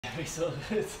we saw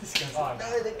this goes on.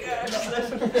 No, the garage.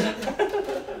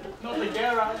 Not the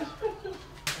garage.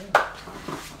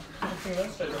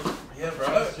 Yeah,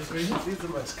 bro. These are the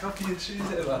most comfiest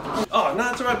shoes ever. Oh,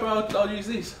 no, it's alright, bro. I'll use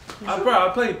these. Bro, I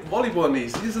played volleyball in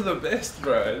these. These are the best,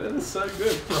 bro. That is so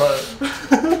good. Bro.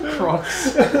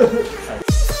 Crocs.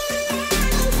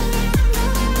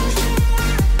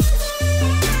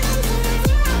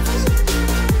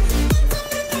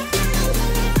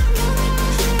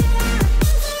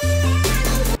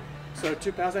 So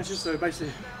 2 power snatches, so basically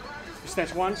you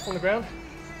snatch once from the ground,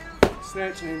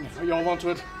 snatch and then you hold onto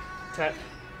it, tap,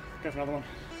 go for another one.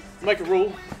 Make a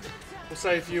rule, we'll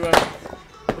say if you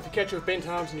catch it with bent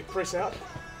arms and you press out,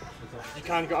 you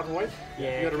can't go up and weight.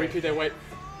 Yeah, you got to repeat that weight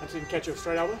until you can catch it with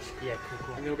straight elbows. Yeah,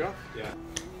 cool. And you'll go. Yeah.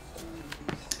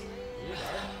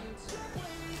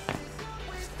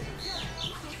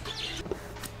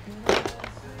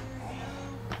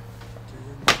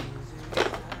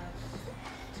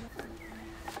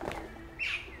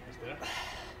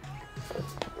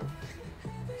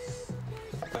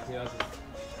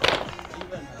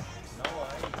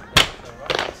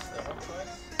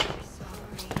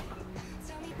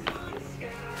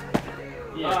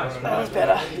 Yeah, that was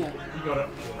better. Yeah. You got it.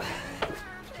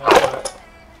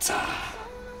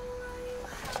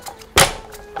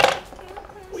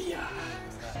 Oh yeah.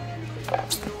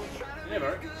 Yeah,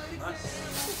 bro. Nice.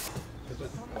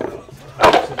 A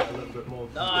little bit more.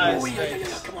 Nice. Oh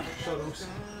yeah, come on.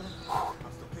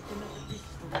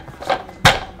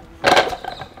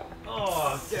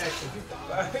 Oh, Jackson.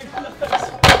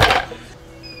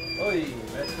 Oi,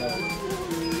 let's go.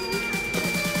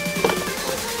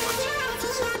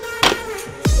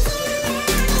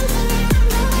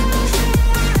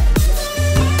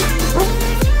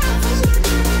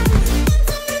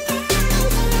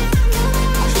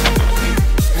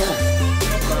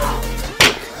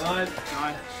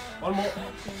 One more.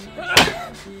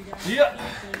 Yeah.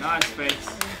 Nice face.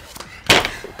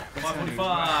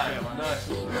 145. Nice.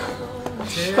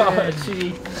 Oh,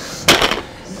 gee.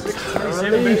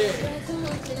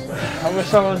 I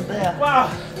wish I was there. Wow.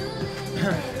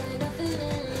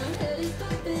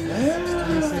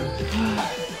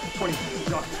 20.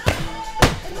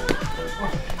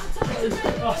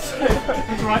 Oh,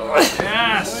 right.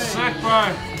 Yes, sick, bro.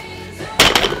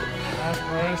 Nice,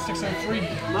 bro. 603.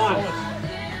 Nice.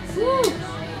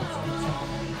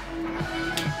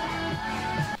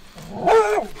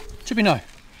 Chippy, no.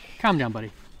 Calm down,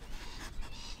 buddy.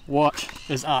 What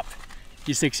is up,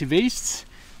 you sexy beasts?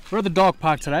 We're at the dog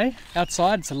park today,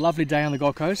 outside. It's a lovely day on the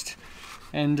Gold Coast.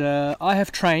 And I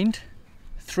have trained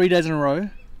 3 days in a row,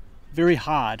 very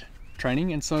hard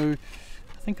training, and so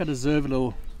I think I deserve a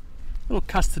little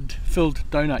custard-filled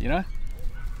donut, you know?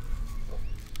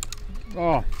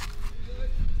 Oh,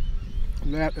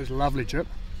 that is lovely, Chip.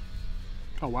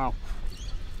 Oh wow.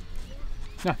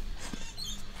 No,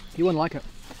 he wouldn't like it.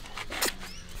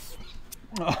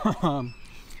 That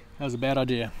was a bad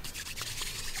idea.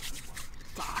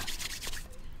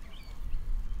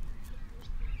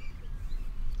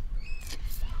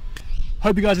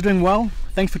 Hope you guys are doing well.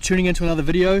 Thanks for tuning in to another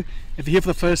video. If you're here for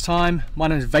the first time, my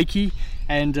name is Wykie,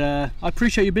 and I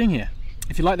appreciate you being here.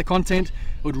 If you like the content,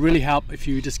 it would really help if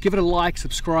you just give it a like,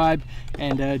 subscribe,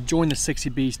 and join the Sexy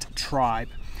Beast tribe.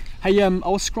 Hey, I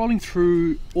was scrolling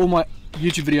through all my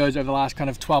YouTube videos over the last kind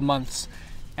of 12 months,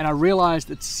 and I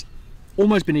realized it's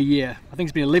almost been a year. I think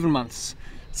it's been 11 months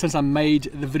since I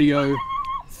made the video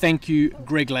Thank You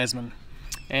Greg Glassman,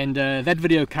 and that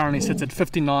video currently sits at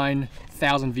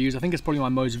 59,000 views. I think it's probably my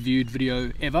most viewed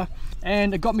video ever,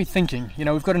 and it got me thinking. You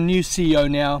know, we've got a new CEO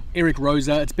now, Eric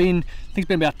Roza. I think it's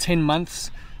been about 10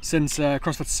 months since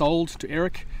CrossFit sold to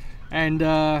Eric, and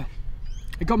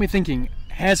it got me thinking,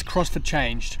 has CrossFit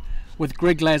changed? With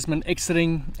Greg Glassman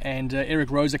exiting and Eric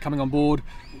Roza coming on board,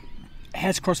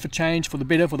 has CrossFit changed for the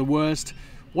better, for the worst?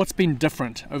 What's been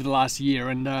different over the last year?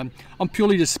 And I'm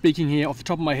purely just speaking here off the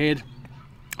top of my head.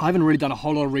 I haven't really done a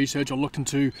whole lot of research or looked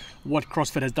into what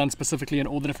CrossFit has done specifically in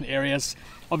all the different areas.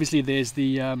 Obviously there's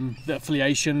the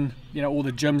affiliation, you know, all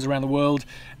the gyms around the world.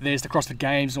 There's the CrossFit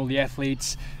Games and all the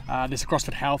athletes. There's the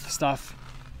CrossFit Health stuff.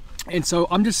 And so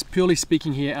I'm just purely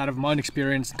speaking here out of my own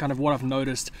experience and kind of what I've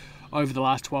noticed over the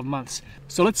last 12 months.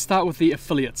 So let's start with the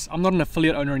affiliates. I'm not an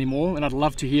affiliate owner anymore, and I'd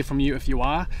love to hear from you if you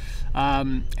are.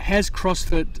 Has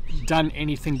CrossFit done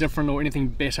anything different or anything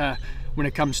better when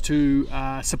it comes to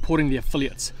supporting the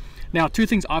affiliates? Now, two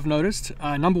things I've noticed.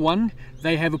 Number one,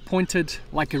 they have appointed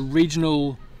like a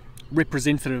regional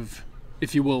representative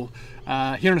if you will.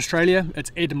 Here in Australia,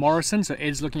 it's Ed Morrison, so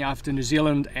Ed's looking after New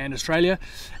Zealand and Australia,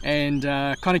 and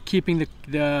kind of keeping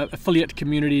the affiliate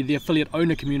community, the affiliate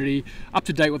owner community, up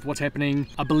to date with what's happening.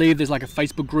 I believe there's like a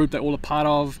Facebook group they're all a part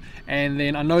of, and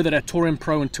then I know that at Touring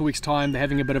Pro in 2 weeks' time, they're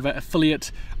having a bit of an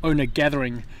affiliate owner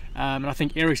gathering. And I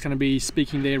think Eric's going to be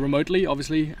speaking there remotely,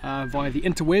 obviously, via the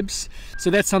interwebs. So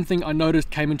that's something I noticed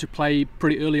came into play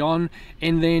pretty early on.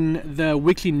 And then the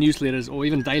weekly newsletters, or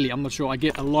even daily, I'm not sure. I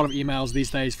get a lot of emails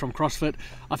these days from CrossFit.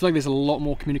 I feel like there's a lot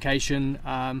more communication.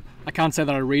 I can't say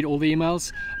that I read all the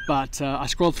emails, but I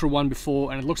scrolled through one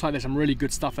before, and it looks like there's some really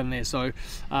good stuff in there. So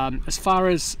as far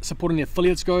as supporting the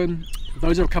affiliates go,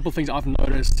 those are a couple of things I've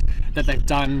noticed that they've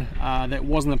done that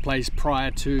wasn't in place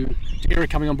prior to Eric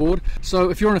coming on board. So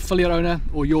if you're an affiliate owner,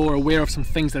 or you're aware of some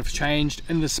things that have changed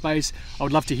in this space, I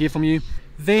would love to hear from you.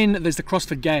 Then there's the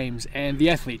CrossFit Games and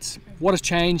the athletes. What has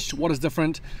changed? What is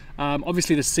different?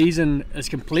 Obviously the season is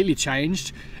completely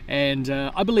changed, and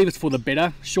I believe it's for the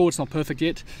better. Sure, it's not perfect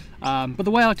yet, but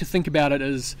the way I like to think about it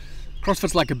is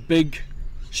CrossFit's like a big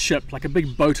ship, like a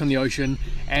big boat on the ocean,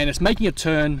 and it's making a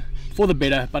turn for the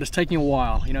better, but it's taking a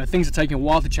while. You know, things are taking a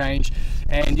while to change,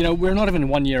 and you know, we're not even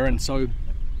 1 year in, so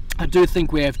I do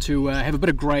think we have to have a bit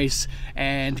of grace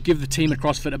and give the team at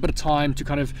CrossFit a bit of time to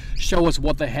kind of show us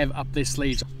what they have up their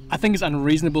sleeves. I think it's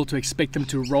unreasonable to expect them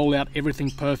to roll out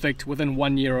everything perfect within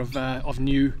 1 year of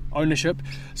new ownership.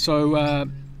 So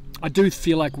I do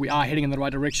feel like we are heading in the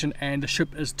right direction and the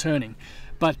ship is turning.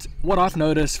 But what I've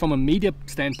noticed from a media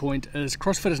standpoint is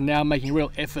CrossFit is now making a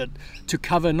real effort to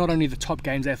cover not only the top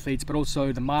games athletes, but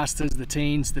also the masters, the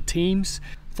teens, the teams.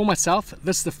 For myself,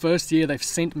 this is the first year they've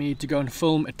sent me to go and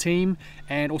film a team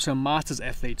and also a masters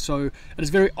athlete. So it is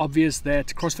very obvious that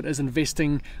CrossFit is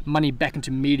investing money back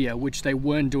into media, which they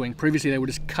weren't doing. Previously, they were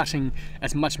just cutting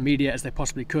as much media as they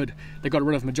possibly could. They got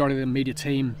rid of the majority of the media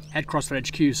team at CrossFit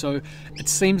HQ. So it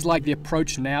seems like the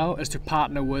approach now is to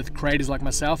partner with creators like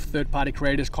myself, third-party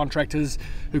creators, contractors,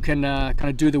 who can kind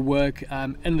of do the work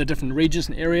in the different regions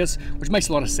and areas, which makes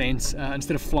a lot of sense.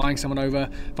 Instead of flying someone over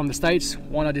from the States,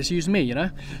 why not just use me, you know?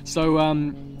 So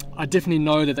I definitely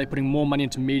know that they're putting more money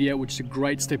into media, which is a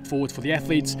great step forward for the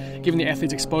athletes, giving the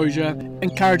athletes exposure,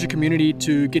 encourage the community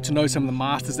to get to know some of the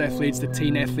masters athletes, the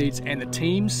teen athletes and the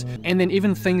teams. And then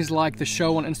even things like the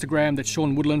show on Instagram that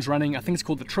Sean Woodland's running, I think it's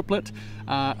called The Triplet,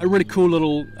 a really cool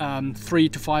little 3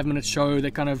 to 5 minute show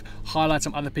that kind of highlights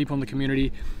some other people in the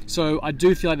community. So I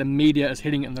do feel like the media is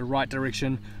heading in the right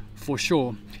direction for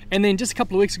sure. And then just a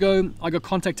couple of weeks ago, I got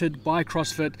contacted by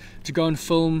CrossFit to go and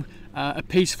film a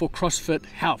piece for CrossFit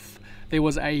Health. There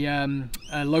was a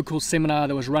local seminar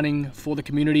that was running for the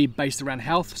community based around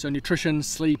health, so nutrition,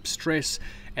 sleep, stress,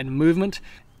 and movement.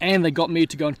 And they got me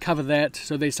to go and cover that,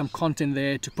 so there's some content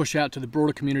there to push out to the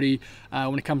broader community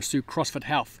when it comes to CrossFit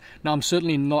Health. Now, I'm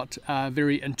certainly not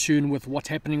very in tune with what's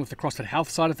happening with the CrossFit Health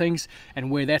side of things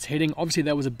and where that's heading. Obviously,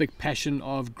 that was a big passion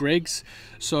of Greg's.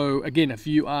 So again, if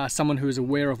you are someone who is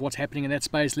aware of what's happening in that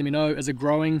space, let me know. Is it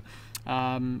growing?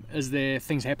 Is there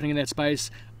things happening in that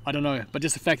space? I don't know, but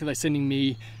just the fact that they're sending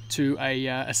me to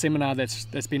a seminar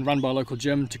that's been run by a local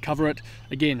gym to cover it,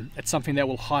 again, it's something that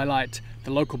will highlight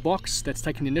the local box that's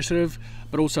taking the initiative,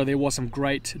 but also there was some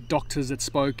great doctors that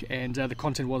spoke, and the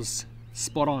content was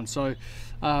spot on. So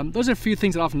those are a few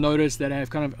things that I've noticed that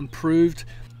have kind of improved.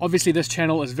 Obviously, this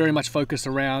channel is very much focused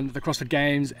around the CrossFit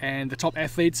Games and the top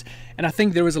athletes, and I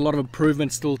think there is a lot of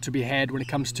improvement still to be had when it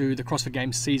comes to the CrossFit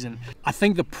Games season. I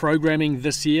think the programming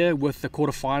this year with the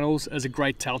quarterfinals is a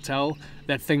great telltale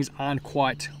that things aren't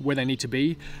quite where they need to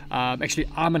be. Actually,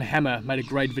 Arm & Hammer made a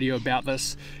great video about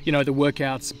this. You know, the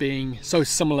workouts being so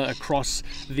similar across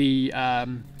the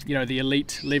the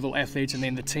elite level athletes and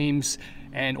then the teams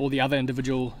and all the other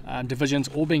individual divisions,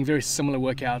 all being very similar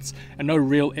workouts, and no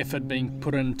real effort being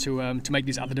put in to make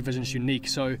these other divisions unique.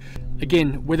 So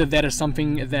again, whether that is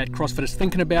something that CrossFit is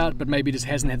thinking about but maybe just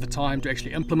hasn't had the time to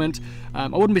actually implement, I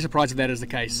wouldn't be surprised if that is the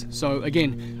case. So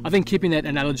again, I think keeping that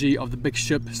analogy of the big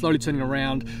ship slowly turning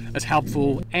around is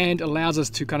helpful and allows us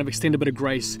to kind of extend a bit of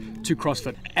grace to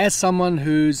CrossFit. As someone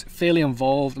who's fairly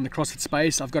involved in the CrossFit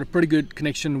space, I've got a pretty good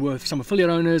connection with some affiliate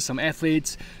owners, some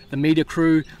athletes, the media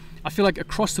crew. I feel like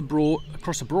across the board, the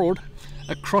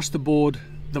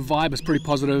vibe is pretty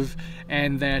positive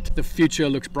and that the future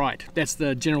looks bright. That's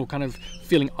the general kind of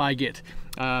feeling I get.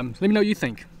 Let me know what you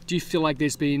think. Do you feel like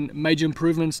there's been major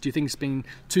improvements? Do you think it's been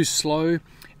too slow?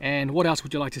 And what else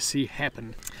would you like to see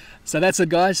happen? So that's it,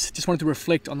 guys. Just wanted to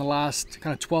reflect on the last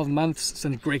kind of 12 months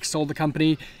since Greg sold the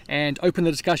company and open the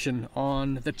discussion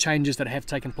on the changes that have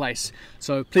taken place.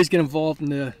 So please get involved in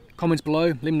the comments below.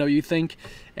 Let me know what you think.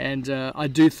 And I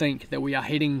do think that we are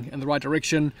heading in the right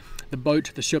direction. The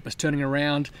boat, the ship is turning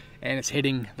around and it's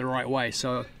heading the right way.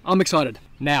 So I'm excited.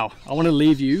 Now, I want to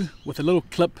leave you with a little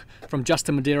clip from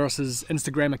Justin Medeiros'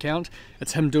 Instagram account.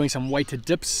 It's him doing some weighted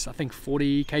dips, I think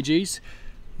 40 kgs.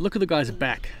 Look at the guy's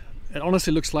back. It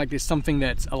honestly looks like there's something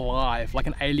that's alive, like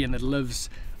an alien that lives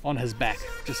on his back.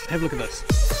 Just have a look at this.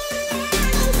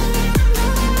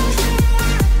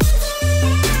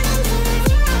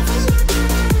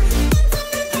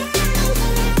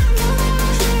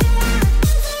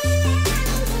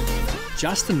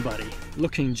 Justin, buddy,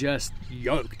 looking just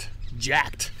yoked,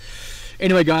 jacked.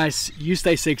 Anyway guys, you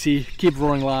stay sexy, keep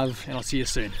roaring love, and I'll see you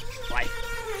soon. Bye.